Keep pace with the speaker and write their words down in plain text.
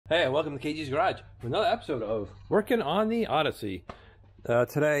Hey, welcome to KG's Garage for another episode of Working on the Odyssey.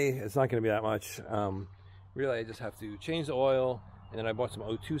 Today, it's not going to be that much. Really, I just have to change the oil, and then I bought some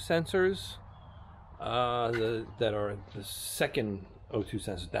O2 sensors that are the second O2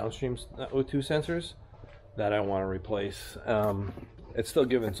 sensors, downstream O2 sensors that I want to replace. It's still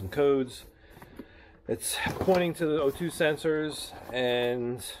giving some codes. It's pointing to the O2 sensors,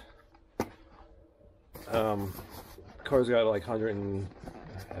 and car's got like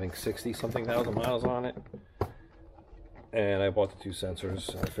 60 something thousand miles on it, and I bought the two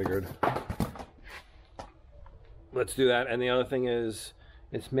sensors. I figured let's do that. And the other thing is,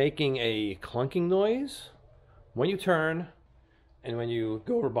 it's making a clunking noise when you turn and when you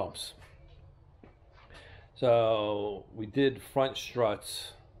go over bumps. So we did front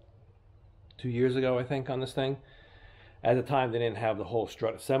struts 2 years ago, I think, on this thing. At the time, they didn't have the whole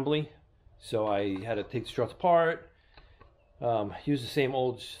strut assembly, so I had to take the struts apart, use the same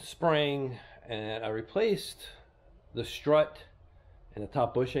old spring, and I replaced the strut and the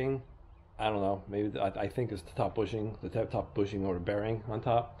top bushing. I don't know, maybe I think it's the top bushing, top bushing or bearing on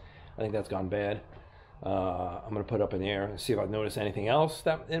top. I think that's gone bad. I'm gonna put it up in the air and see if I notice anything else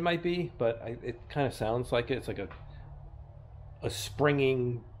that it might be, but it kind of sounds like it. It's like a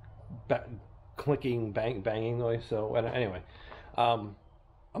springing, clicking, banging noise. So anyway, I'm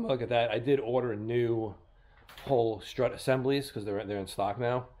gonna look at that. I did order new whole strut assemblies because they're in stock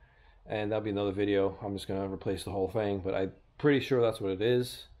now, and that'll be another video. I'm just gonna replace the whole thing, but I'm pretty sure that's what it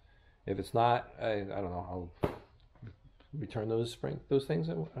is. If it's not, I don't know, I'll return those things.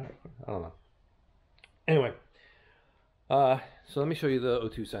 I don't know. Anyway, so let me show you the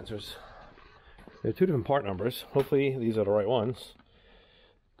O2 sensors. There are two different part numbers. Hopefully these are the right ones.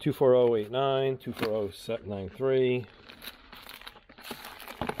 24089, 24093.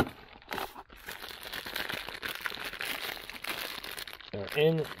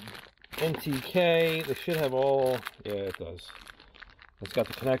 NTK, they should have all, yeah, it does. It's got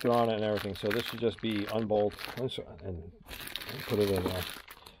the connector on it and everything, so this should just be unbolt and put it in there.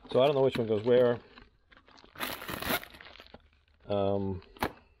 So I don't know which one goes where. You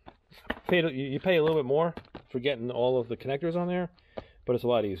pay a little bit more for getting all of the connectors on there, but it's a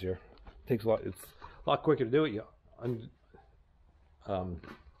lot easier. It takes it's a lot quicker to do it. You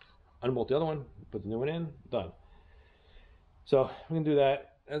unbolt the other one, put the new one in, done. So we can do that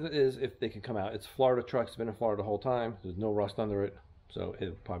as it is if they can come out. It's Florida truck. It's been in Florida the whole time. There's no rust under it, so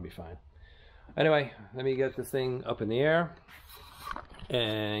it'll probably be fine. Anyway, let me get this thing up in the air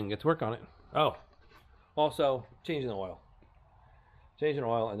and get to work on it. Oh, also changing the oil. Changing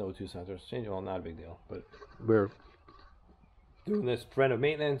oil and O2 sensors. Changing oil, not a big deal, but we're doing this preventive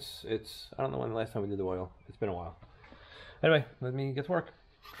maintenance. I don't know when the last time we did the oil. It's been a while. Anyway, let me get to work.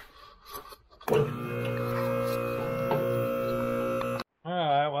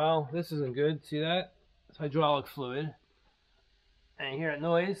 Alright, well, this isn't good. See that? It's hydraulic fluid. And you hear that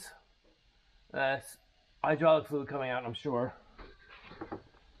noise? That's hydraulic fluid coming out, I'm sure.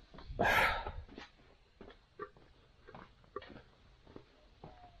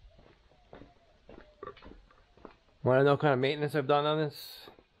 Want to know what kind of maintenance I've done on this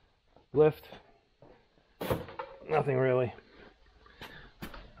lift? Nothing really.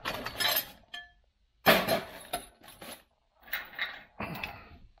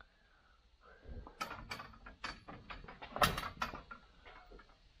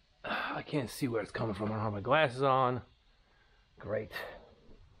 I can't see where it's coming from. I don't have my glasses on. Great.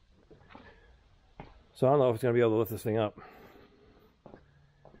 So I don't know if it's going to be able to lift this thing up.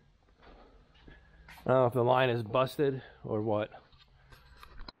 I don't know if the line is busted or what.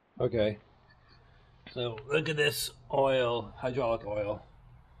 Okay. So look at this oil, hydraulic oil,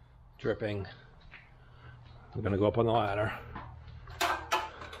 dripping. I'm going to go up on the ladder.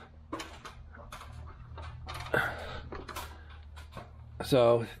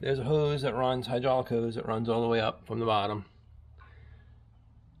 So there's a hose that runs, hydraulic hose that runs all the way up from the bottom.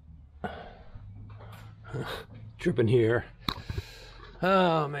 Dripping here.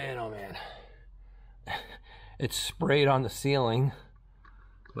 Oh man, oh man. It's sprayed on the ceiling,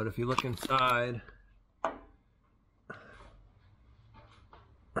 but if you look inside,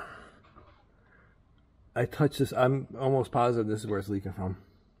 I touched this, I'm almost positive this is where it's leaking from.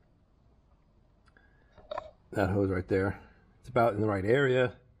 That hose right there. It's about in the right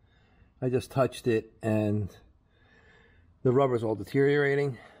area. I just touched it and the rubber's all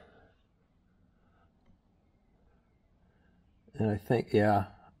deteriorating. And I think, yeah,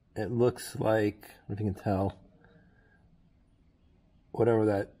 it looks like, if you can tell, whatever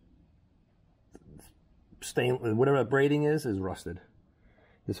that whatever that braiding is rusted.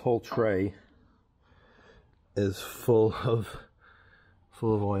 This whole tray is full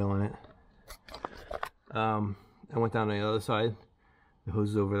full of oil in it. I went down to the other side. The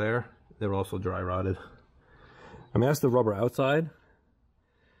hoses over there, they're also dry rotted. I mean, that's the rubber outside,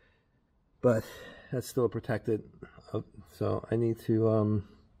 but that's still protected. So I need to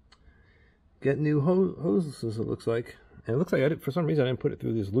get new hoses, it looks like. And it looks like for some reason I didn't put it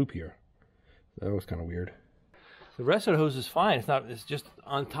through this loop here. That was kind of weird. The rest of the hose is fine. It's just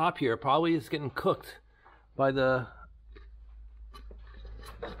on top here. Probably it's getting cooked by the,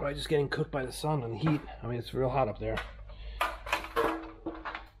 probably just getting cooked by the sun and heat. I mean, it's real hot up there.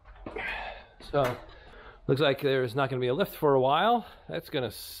 So, looks like there's not going to be a lift for a while. That's going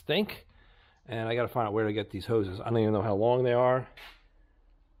to stink. And I got to find out where to get these hoses. I don't even know how long they are.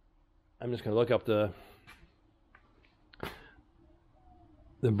 I'm just going to look up the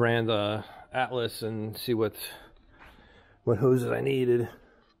brand Atlas and see what hoses I needed.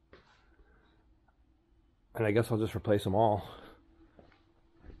 And I guess I'll just replace them all.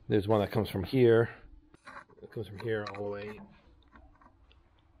 There's one that comes from here. It goes from here all the way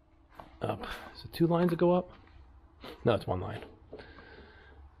up. Is it 2 lines that go up? No, it's 1 line.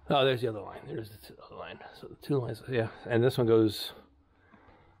 Oh, there's the other line. There's the other line. So the 2 lines, yeah. And this one goes,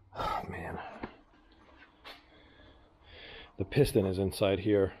 oh man. The piston is inside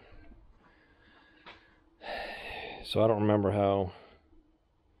here. So I don't remember how,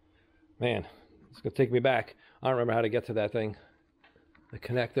 man, it's gonna take me back. I don't remember how to get to that thing. The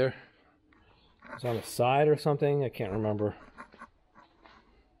connector. It's on the side or something. I can't remember.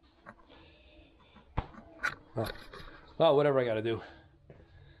 Well, whatever I gotta do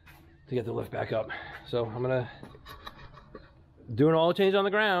to get the lift back up. So I'm gonna do an oil change on the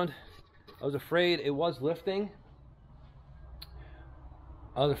ground. I was afraid it was lifting.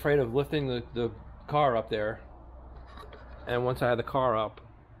 I was afraid of lifting the car up there. And once I had the car up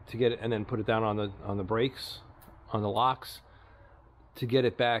to get it and then put it down on the brakes, on the locks, to get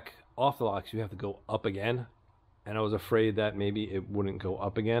it back off the locks, you have to go up again. And I was afraid that maybe it wouldn't go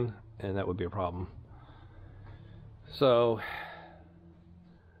up again, and that would be a problem. So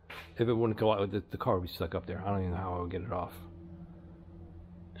if it wouldn't go out, the car would be stuck up there. I don't even know how I would get it off.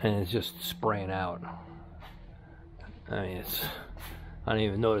 And it's just spraying out. I mean, I didn't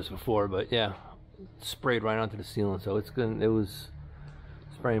even notice before, but yeah, it sprayed right onto the ceiling. So it's good. It was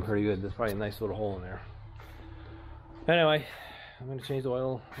spraying pretty good. There's probably a nice little hole in there. Anyway, I'm going to change the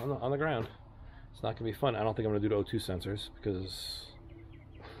oil on the ground. It's not going to be fun. I don't think I'm going to do the O2 sensors because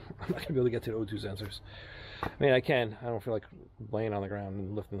I'm not going to be able to get to the O2 sensors. I mean, I can. I don't feel like laying on the ground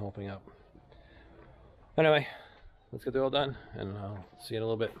and lifting the whole thing up. Anyway, let's get the oil done, and I'll see you in a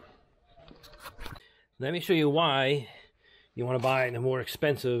little bit. Let me show you why you want to buy the more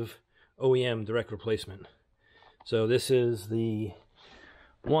expensive OEM direct replacement. So this is the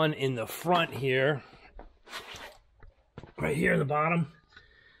one in the front here. Right here in the bottom.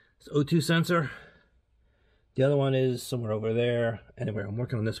 It's O2 sensor. The other one is somewhere over there. Anyway, I'm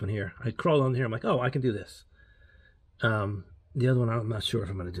working on this one here. I crawled on here. I'm like, oh, I can do this. The other one, I'm not sure if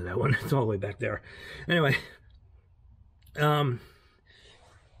I'm going to do that one. It's all the way back there. Anyway, let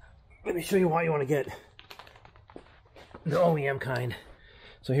me show you why you want to get the OEM kind.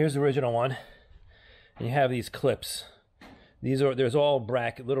 So here's the original one. And you have these clips. There's all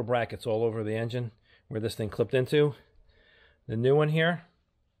little brackets all over the engine where this thing clipped into. The new one here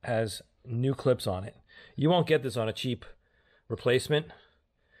has new clips on it. You won't get this on a cheap replacement.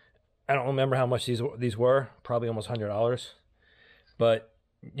 I don't remember how much these were. Probably almost $100. But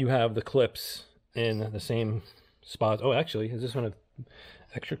you have the clips in the same spots. Oh, actually, is this one an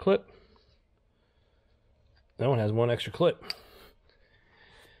extra clip? That one has one extra clip.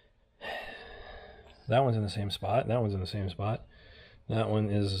 That one's in the same spot. That one's in the same spot. That one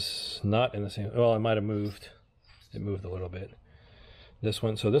is not in the same. Well, it might have moved. It moved a little bit. This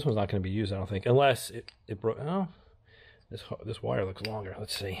one, so this one's not going to be used, I don't think, unless it broke. Oh, this wire looks longer.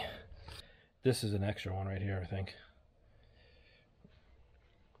 Let's see. This is an extra one right here, I think.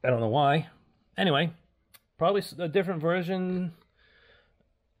 I don't know why. Anyway, probably a different version,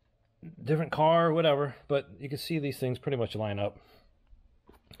 different car, whatever. But you can see these things pretty much line up.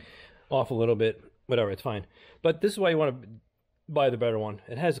 Off a little bit, whatever, it's fine. But this is why you want to buy the better one.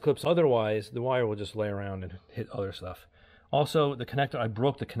 It has the clips. Otherwise, the wire will just lay around and hit other stuff. Also, the connector, I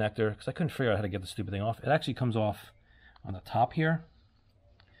broke the connector because I couldn't figure out how to get the stupid thing off. It actually comes off on the top here,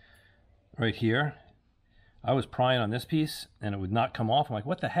 right here. I was prying on this piece and it would not come off. I'm like,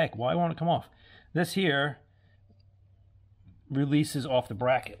 what the heck? Why won't it come off? This here releases off the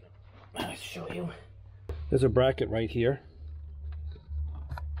bracket. I'll show you. There's a bracket right here.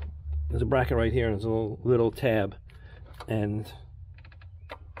 There's a bracket right here and there's a little tab. And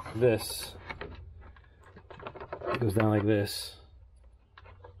this goes down like this.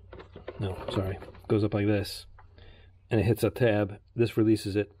 no, sorry, goes up like this, and it hits a tab. This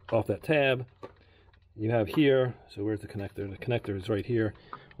releases it off that tab. You have here, so where's the connector? The connector is right here.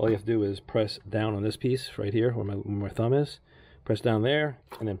 All you have to do is press down on this piece right here where my thumb is. Press down there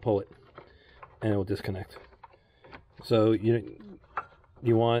and then pull it, and it will disconnect. So you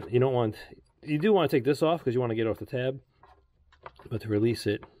do want to take this off because you want to get off the tab, but to release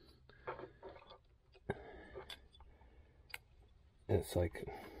it, it's like,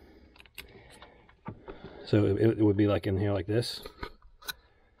 so it would be like in here like this,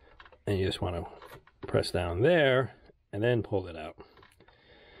 and you just want to press down there and then pull it out.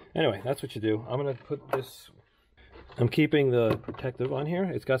 Anyway, that's what you do. I'm going to put this, I'm keeping the protective on here.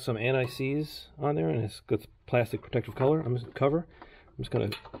 It's got some anti-seize on there, and it's got plastic protective cover. I'm just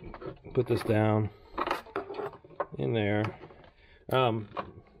going to put this down in there.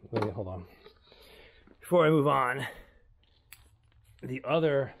 Hold on. Before I move on, the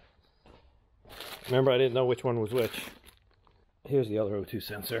other, remember I didn't know which one was which. Here's the other O2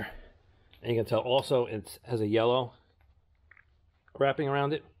 sensor. And you can tell also it has a yellow wrapping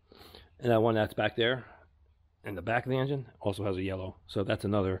around it. And that one that's back there in the back of the engine also has a yellow. So that's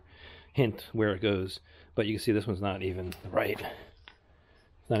another hint where it goes. But you can see this one's not even right.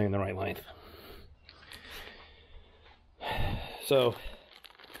 It's not even the right length. So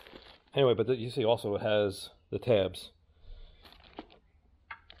anyway, but you see also it has the tabs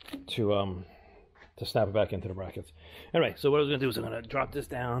to snap it back into the brackets. Anyway, so what I was going to do is I'm going to drop this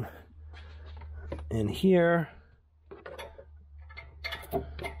down in here.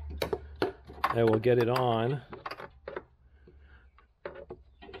 I will get it on.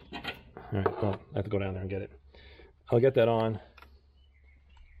 All right, well, I have to go down there and get it. I'll get that on.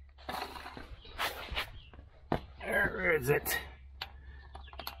 Where is it?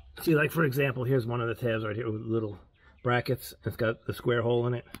 See, like for example, here's one of the tabs right here with little brackets. It's got the square hole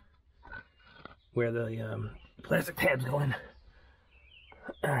in it where the plastic tabs go in.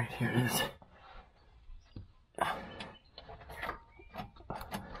 All right, here it is.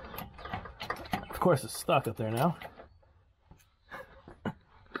 Of course, it's stuck up there now.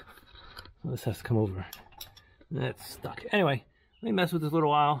 This has to come over. That's stuck. Anyway, let me mess with this a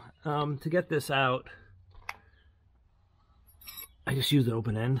little while. To get this out, I just used an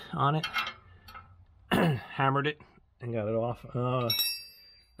open end on it, hammered it, and got it off.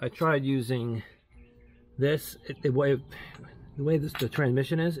 I tried using this. The way the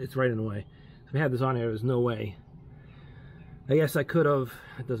transmission is, it's right in the way. If I had this on here, there's no way. I guess I could have.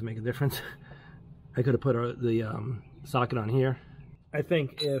 It doesn't make a difference. I could have put the socket on here. I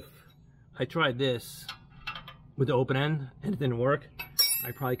think if I tried this with the open end and it didn't work,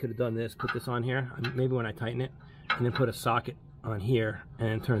 I probably could have done this, put this on here, maybe when I tighten it, and then put a socket on here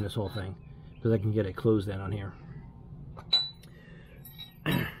and turn this whole thing, because I can get it closed in on here.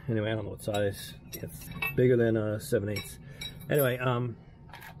 Anyway, I don't know what size. It's bigger than 7/8. Anyway, let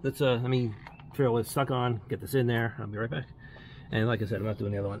me figure out what it's stuck on, get this in there. I'll be right back. And like I said, I'm not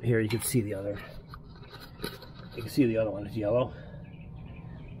doing the other one. Here, you can see the other. You can see the other one is yellow.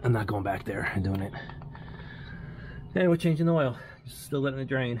 I'm not going back there and doing it. Anyway, changing the oil. Just still letting it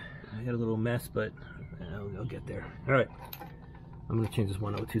drain. I had a little mess, but I'll get there. All right. I'm going to change this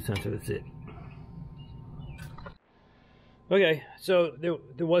 102 sensor. That's it. Okay, so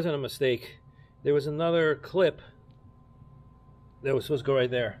there wasn't a mistake. There was another clip that was supposed to go right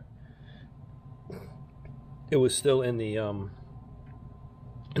there. It was still in the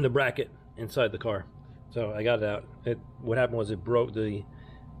bracket inside the car. So I got it out. What happened was it broke the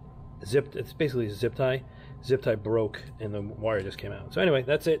zip. It's basically a zip tie. Zip tie broke and the wire just came out. So anyway,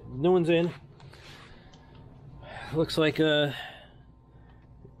 that's it. New one's in. Looks like goes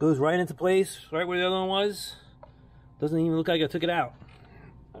right into place, right where the other one was. Doesn't even look like I took it out.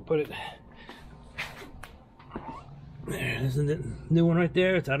 I put it there. Isn't it new one right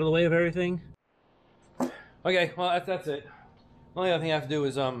there? It's out of the way of everything. Okay, well that's it. The only other thing I have to do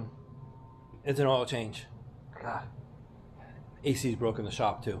is it's an oil change. God, AC's broken in the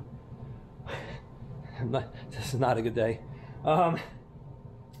shop too. This is not a good day. I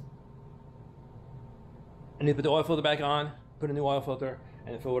need to put the oil filter back on, put a new oil filter,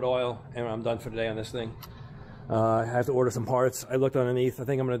 and fill with oil, and I'm done for today on this thing. I have to order some parts. I looked underneath. I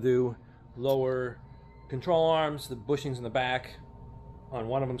think I'm going to do lower control arms, the bushings in the back. On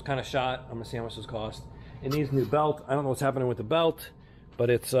one of them's kind of shot. I'm going to see how much this costs. It needs a new belt. I don't know what's happening with the belt, but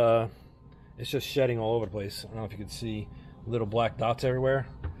it's just shedding all over the place. I don't know if you can see little black dots everywhere.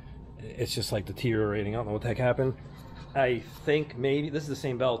 It's just like deteriorating. I don't know what the heck happened. I think maybe this is the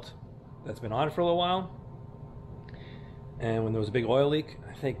same belt that's been on for a little while. And when there was a big oil leak,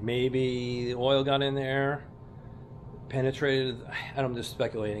 I think maybe the oil got in there. penetrated. I'm just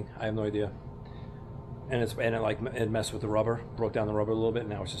speculating. I have no idea. And it messed with the rubber, broke down the rubber a little bit. And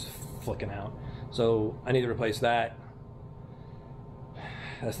now it's just flicking out. So I need to replace that.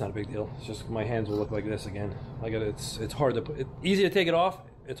 That's not a big deal. It's just my hands will look like this again. It's hard to put. Easy to take it off.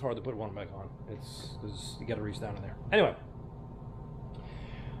 It's hard to put one back on. You got to reach down in there. Anyway.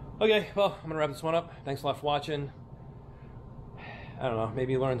 Okay, well, I'm gonna wrap this one up. Thanks a lot for watching. I don't know,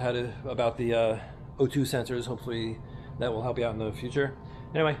 maybe you learned about the O2 sensors. Hopefully that will help you out in the future.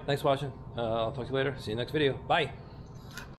 Anyway, thanks for watching. I'll talk to you later. See you next video. Bye.